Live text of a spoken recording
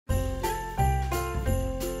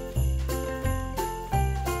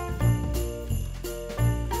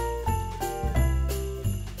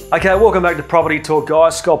Okay, welcome back to Property Talk,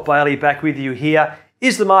 guys. Scott Bailey back with you here.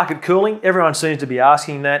 Is the market cooling? Everyone seems to be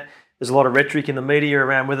asking that. There's a lot of rhetoric in the media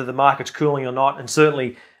around whether the market's cooling or not, and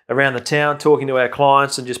certainly around the town, talking to our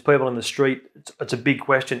clients and just people in the street, it's a big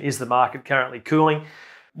question. Is the market currently cooling?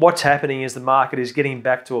 What's happening is the market is getting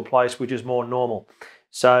back to a place which is more normal.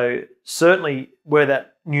 So certainly where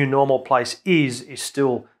that new normal place is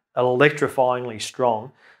still electrifyingly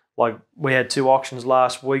strong. Like we had 2 auctions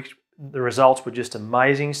last week. The results were just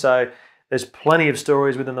amazing. So there's plenty of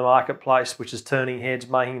stories within the marketplace which is turning heads,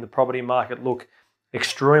 making the property market look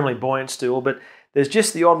extremely buoyant still. But there's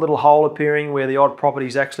just the odd little hole appearing where the odd property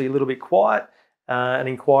is actually a little bit quiet and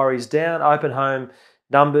inquiries down. Open home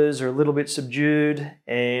numbers are a little bit subdued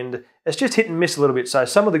and it's just hit and miss a little bit. So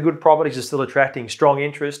some of the good properties are still attracting strong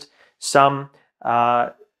interest. Some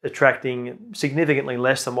are attracting significantly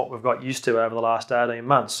less than what we've got used to over the last 18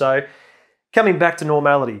 months. So coming back to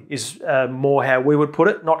normality is more how we would put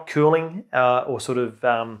it, not cooling or sort of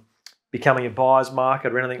becoming a buyer's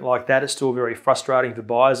market or anything like that. It's still very frustrating for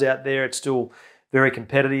buyers out there. It's still very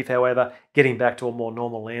competitive, however, getting back to a more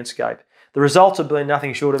normal landscape. The results have been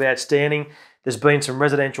nothing short of outstanding. There's been some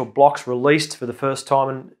residential blocks released for the first time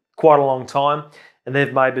in quite a long time, and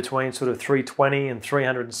they've made between sort of 320 and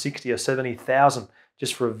 360 or 70,000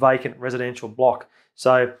 just for a vacant residential block.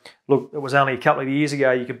 So look, it was only a couple of years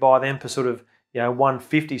ago you could buy them for sort of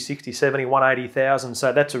 150, 60, 70, 180,000.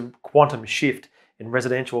 So that's a quantum shift in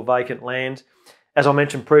residential vacant land. As I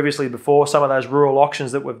mentioned previously before, some of those rural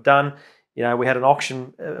auctions that we've done, we had an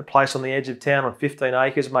auction, a place on the edge of town on 15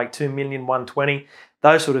 acres, make 2,120,000.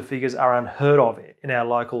 Those sort of figures are unheard of in our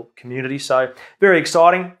local community. So very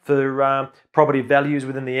exciting for property values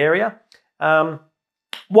within the area.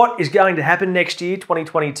 What is going to happen next year,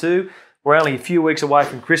 2022? We're only a few weeks away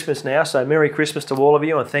from Christmas now, so Merry Christmas to all of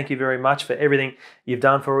you and thank you very much for everything you've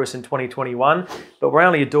done for us in 2021. But we're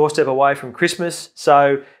only a doorstep away from Christmas,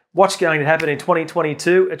 so what's going to happen in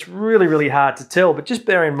 2022? It's really, really hard to tell, but just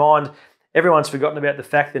bear in mind, everyone's forgotten about the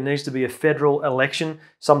fact there needs to be a federal election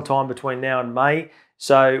sometime between now and May.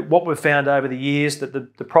 So what we've found over the years that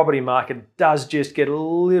the property market does just get a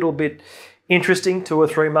little bit interesting 2 or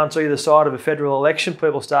 3 months either side of a federal election.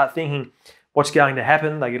 People start thinking, what's going to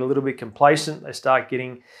happen? They get a little bit complacent. They start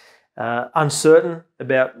getting uncertain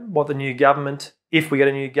about what the new government, if we get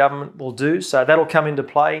a new government, will do. So that'll come into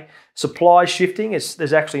play. Supply shifting,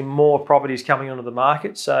 there's actually more properties coming onto the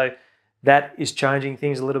market. So that is changing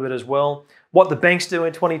things a little bit as well. What the banks do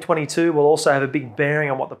in 2022 will also have a big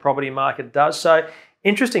bearing on what the property market does. So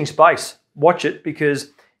interesting space. Watch it,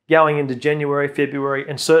 because going into January, February,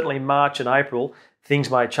 and certainly March and April,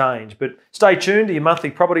 things may change. But stay tuned to your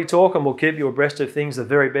monthly Property Talk and we'll keep you abreast of things the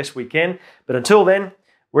very best we can. But until then,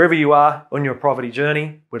 wherever you are on your property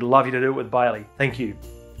journey, we'd love you to do it with Bailey. Thank you.